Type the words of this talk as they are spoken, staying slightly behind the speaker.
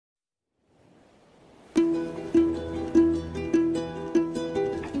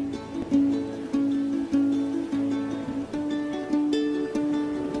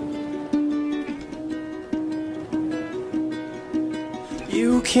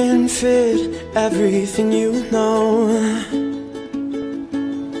can fit everything you know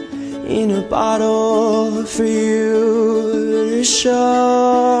in a bottle for you to show.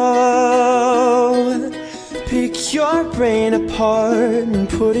 Pick your brain apart and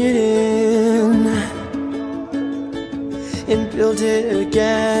put it in, and build it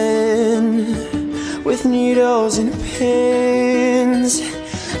again with needles and pins.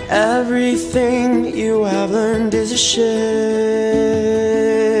 Everything you have learned is a ship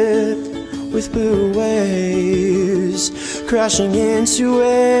with blue waves crashing into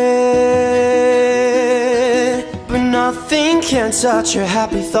it. But nothing can touch your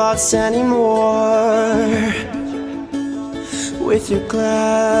happy thoughts anymore. With your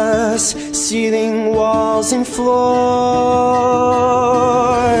glass ceiling, walls and floor.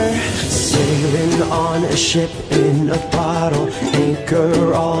 Sailing on a ship in a bottle,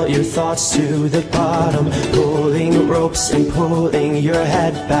 anchor all your thoughts to the bottom, pulling ropes and pulling your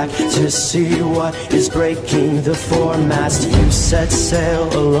head back to see what is breaking the foremast. You set sail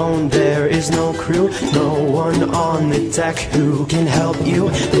alone, there is no crew, no one on the deck who can help you.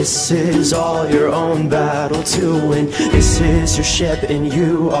 This is all your own battle to win. This is your ship and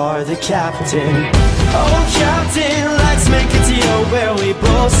you are the captain. Oh captain, let's make a deal where we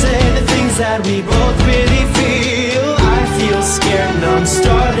both say the things that we both really feel. I feel scared and I'm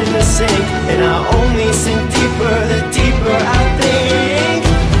starting to sink, and I only sink deeper the deeper I think.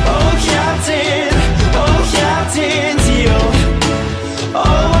 Oh captain deal.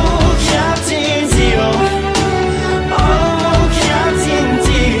 Oh captain deal. Oh captain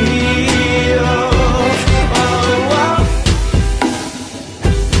deal. Oh, oh.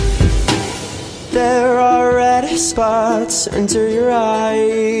 There are red spots under your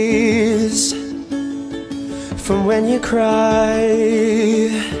eyes from when you cry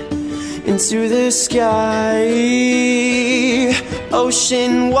into the sky.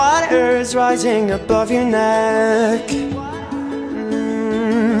 Ocean waters rising above your neck.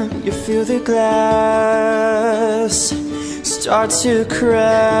 You feel the glass start to crack.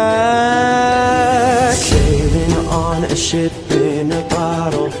 Sailing on a ship in a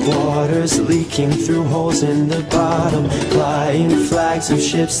bottle, water's leaking through holes in the bottom, flying flags of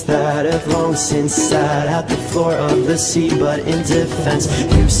ships that have long since sat at the floor of the sea. But in defense,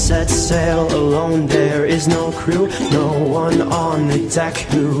 you set sail alone, there is no crew, no one on the deck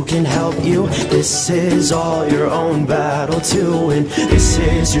who can help you. This is all your own battle to win. This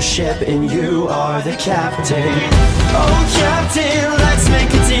is your ship and you are the captain. Oh captain, let's make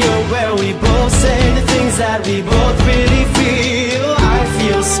a deal where we both say the things that we both really feel. I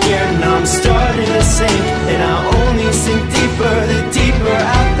feel scared and I'm starting to sink, and I only sink deeper the deeper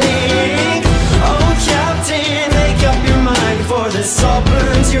I think. Oh captain, make up your mind before the salt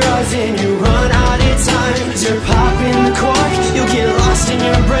burns your eyes and you run out of time. As you're popping the cork, you'll get lost in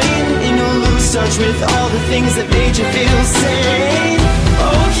your brain, and you'll lose touch with all the things that made you feel sane.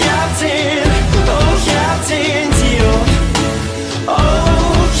 Oh captain deal. Oh captain deal.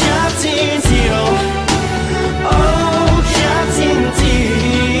 Oh captain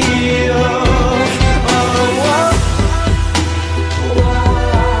deal. Oh, oh.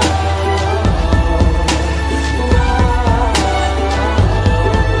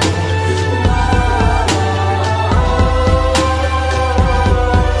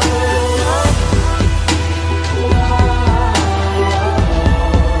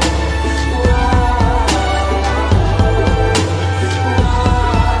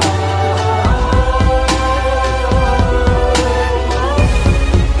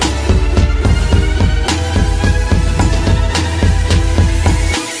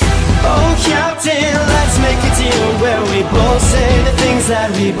 Where we both say the things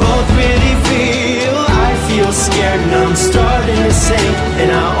that we both really feel. I feel scared and I'm starting to sink, and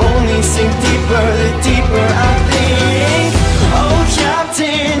I only sink deeper the deeper I think. Oh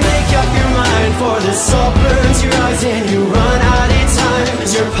captain, make up your mind, for the salt burns your eyes and you run out of time.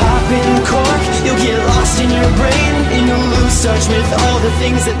 As you're popping cork, you'll get lost in your brain, and you'll lose touch with all the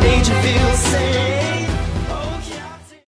things that made you